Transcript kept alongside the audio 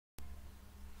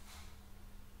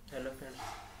Hello friends.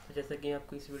 तो जैसा कि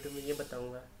आपको इस वीडियो में ये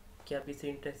बताऊंगा कि आप इस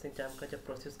एंट्रेंस एग्जाम का जब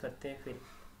प्रोसेस करते हैं, फिर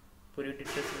पूरी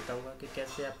डिटेल्स बताऊंगा कि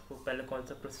कैसे आपको पहले कौन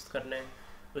सा प्रोसेस करना है,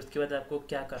 उसके बाद आपको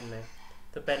क्या करना है।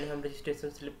 तो पहले हम रजिस्ट्रेशन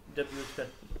स्लिप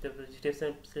जब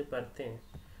रजिस्ट्रेशन स्लिप भरते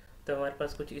हैं तो हमारे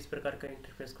पास कुछ इस प्रकार का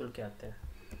इंटरफेस खुल के आता है।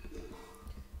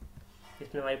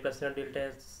 इसमें हमारी पर्सनल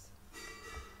डिटेल्स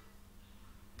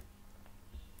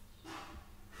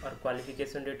और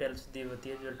क्वालिफिकेशन डिटेल्स दी होती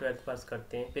है जो 12th पास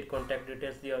करते हैं। फिर कॉन्टैक्ट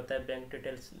डिटेल्स दिया होता है, बैंक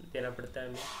डिटेल्स देना पड़ता है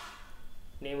हमें,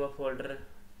 नेम ऑफ होल्डर,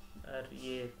 और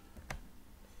ये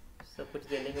सब कुछ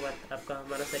देने के बाद आपका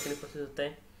हमारा सेकंड प्रोसेस होता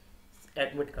है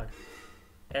एडमिट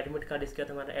कार्ड। एडमिट कार्ड इसके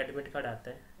बाद हमारा एडमिट कार्ड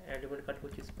आता है। एडमिट कार्ड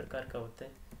कुछ इस प्रकार का होता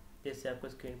है जैसे आपको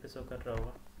स्क्रीन पे शो कर रहा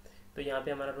होगा। तो यहाँ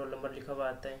पे हमारा रोल नंबर लिखा हुआ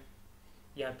आता है,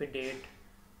 यहाँ पे date,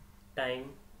 time,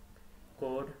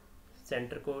 code,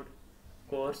 centre code,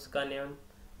 course का नेम,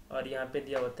 और यहाँ पे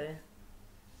दिया होता है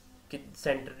कि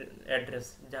सेंटर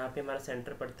एड्रेस जहाँ पे हमारा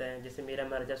सेंटर पड़ता है। जैसे मेरा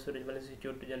महाराजा सूरजमल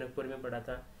इंस्टीट्यूट जनकपुर में पड़ा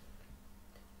था,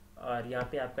 और यहाँ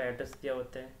पे आपका एड्रेस दिया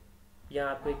होता है। यहाँ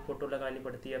आपको एक फ़ोटो लगानी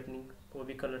पड़ती है अपनी, वो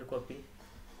भी कलर कॉपी।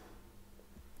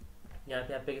 यहाँ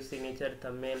पे आपके सिग्नेचर,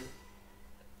 थंबनेल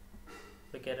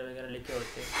वगैरह वगैरह लिखे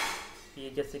होते हैं। ये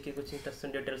जैसे कि कुछ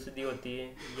इंस्ट्रक्शन डिटेल्स दी होती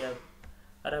है, या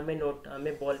और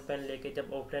हमें बॉल पेन लेके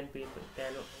जब ऑफलाइन पेन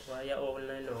होगा या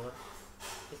ऑनलाइन होगा,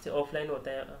 इससे ऑफलाइन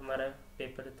होता है हमारा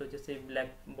पेपर, तो जैसे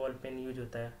ब्लैक बॉल पेन यूज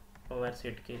होता है हमारे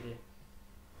सेट के लिए।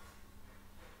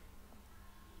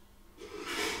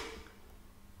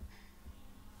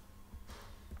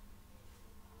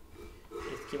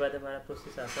 इसके बाद हमारा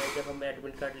प्रोसेस आता है, जब हम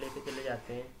एडमिट कार्ड लेके चले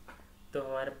जाते हैं तो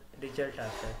हमारा रिजल्ट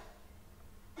आता है,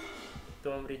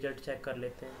 तो हम रिजल्ट चेक कर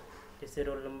लेते हैं। जैसे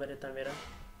रोल नंबर था मेरा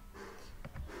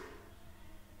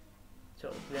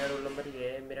रोल नंबर ये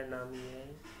है, मेरा नाम ये है,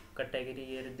 कैटेगरी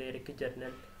ये दे रखी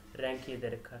जर्नल, रैंक ये दे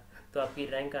रखा। तो आपकी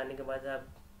रैंक आने के बाद आप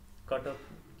कट ऑफ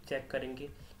चेक करेंगे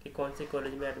कि कौन से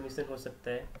कॉलेज में एडमिशन हो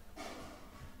सकता है।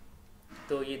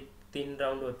 तो ये 3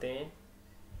 राउंड होते हैं,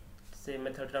 जैसे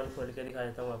मैं थर्ड राउंड खोल के दिखा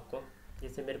देता हूँ आपको।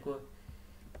 जैसे मेरे को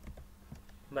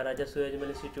महाराजा सूरजमल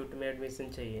इंस्टीट्यूट में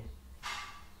एडमिशन चाहिए,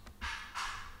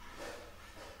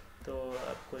 तो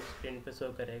आपको स्क्रीन पे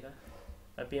शो करेगा।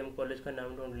 अभी हम कॉलेज का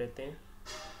नाम ढूंढ लेते हैं,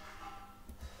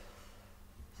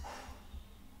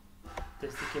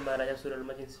 जैसे कि महाराजा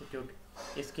सूरजमल इंस्टीट्यूट।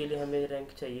 इसके लिए हमें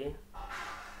रैंक चाहिए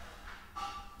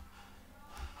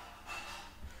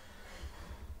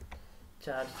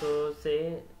 400 से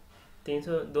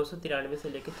 300, 293 से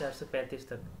लेकर 435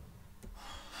 तक।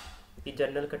 ये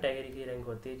जनरल कैटेगरी की रैंक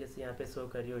होती है, जैसे यहाँ पे शो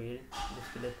करी हुई है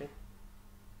डिस्प्ले पे।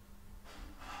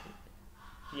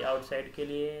 ये आउटसाइड के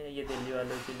लिए है, ये दिल्ली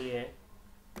वालों के लिए है।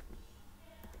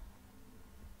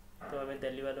 तो हमें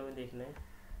दिल्ली वालों में देखना है।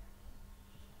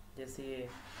 जैसे ये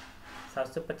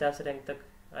 750 रैंक तक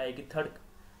आएगी थर्ड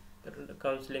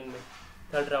काउंसलिंग में,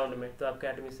 थर्ड राउंड में, तो आपका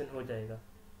एडमिशन हो जाएगा।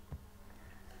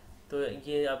 तो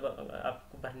ये अब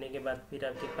आपको भरने के बाद फिर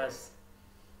आपके पास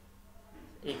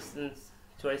एक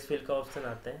चॉइस फिल का ऑप्शन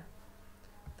आता है।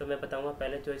 तो मैं बताऊंगा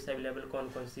पहले चॉइस अवेलेबल कौन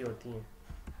कौन सी होती हैं।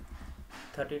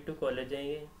 32 कॉलेज हैं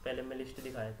ये, पहले मैं लिस्ट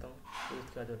दिखा देता हूँ फिर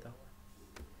उसके बाद बताऊँगा।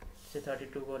 जैसे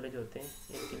 32 कॉलेज होते हैं,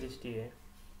 इनकी लिस्ट ये है।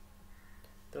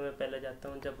 तो मैं पहले जाता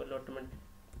हूँ, जब अलॉटमेंट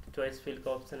चॉइस फिल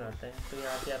का ऑप्शन आता है तो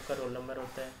यहाँ पे आपका रोल नंबर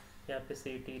होता है, यहाँ पे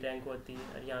सीटी रैंक होती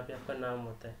है, और यहाँ पे आपका नाम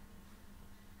होता है,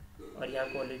 और यहाँ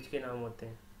कॉलेज के नाम होते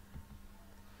हैं।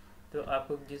 तो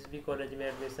आपको जिस भी कॉलेज में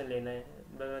एडमिशन लेना है,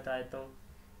 मैं बता देता हूँ।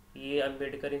 ये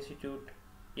अम्बेडकर इंस्टीट्यूट,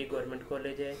 ये गवर्नमेंट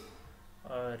कॉलेज है,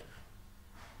 और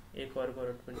एक और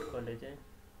गवर्नमेंट कॉलेज है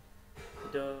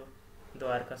जो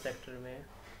द्वारका सेक्टर में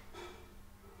है।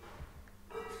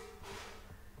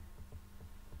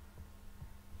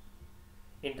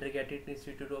 Integrated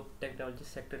institute of technology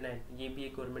sector 9, ये भी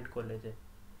एक गवर्नमेंट कॉलेज है।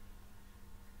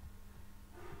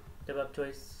 जब आप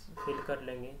चॉइस फिल कर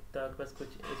लेंगे तो आपके पास कुछ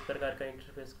इस प्रकार का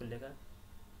इंटरफेस खुलेगा,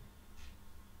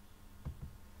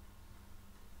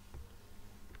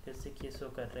 जैसे कि शो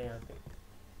कर रहे हैं। यहाँ पे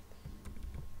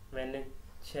मैंने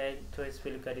 6 चॉइस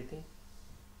फिल करी थी,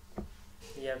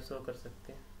 ये आप शो कर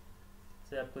सकते हैं,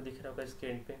 जैसे आपको दिख रहा होगा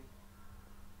स्क्रीन पे।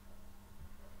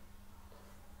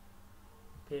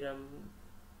 फिर हम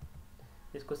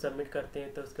इसको सबमिट करते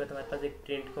हैं तो उसके बाद हमारे पास एक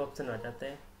प्रिंट का ऑप्शन आ जाता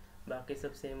है। बाकी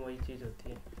सब सेम वही चीज़ होती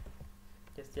है,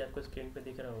 जैसे आपको स्क्रीन पे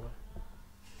दिख रहा होगा।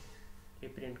 ये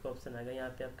प्रिंट का ऑप्शन आ गया, यहाँ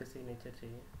पे आपके सिग्नेचर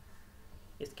चाहिए।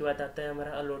 इसके बाद आता है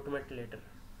हमारा अलॉटमेंट लेटर,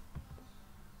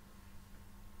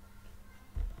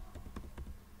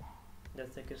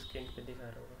 जैसे कि स्क्रीन पे दिखा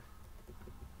रहा होगा।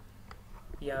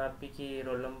 यहाँ आपकी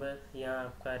रोल नंबर, यहाँ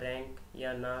आपका रैंक,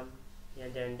 या नाम, या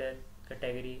जेंडर,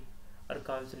 कैटेगरी, और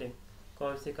काउंसलिंग,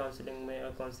 कौन सी काउंसलिंग में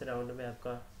और कौन से राउंड में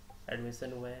आपका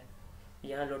एडमिशन हुआ है।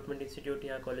 यहाँ अलॉटमेंट इंस्टीट्यूट,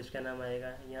 यहाँ कॉलेज का नाम आएगा,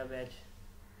 यहाँ बैच,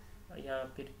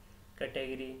 यहाँ फिर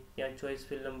कैटेगरी, यहाँ चॉइस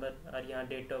फिल नंबर और यहाँ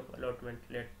डेट ऑफ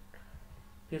अलॉटमेंट लेट।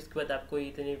 फिर उसके बाद आपको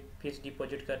इतनी फीस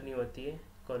डिपॉजिट करनी होती है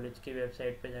कॉलेज की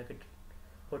वेबसाइट पे जाकर,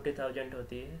 40,000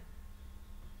 होती है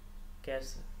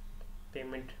कैश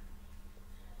पेमेंट।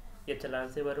 या चालान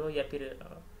से भरो या फिर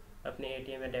अपने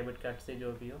ATM या डेबिट कार्ड से,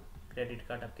 जो भी हो, क्रेडिट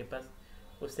कार्ड आपके पास,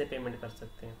 उससे पेमेंट कर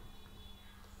सकते हैं।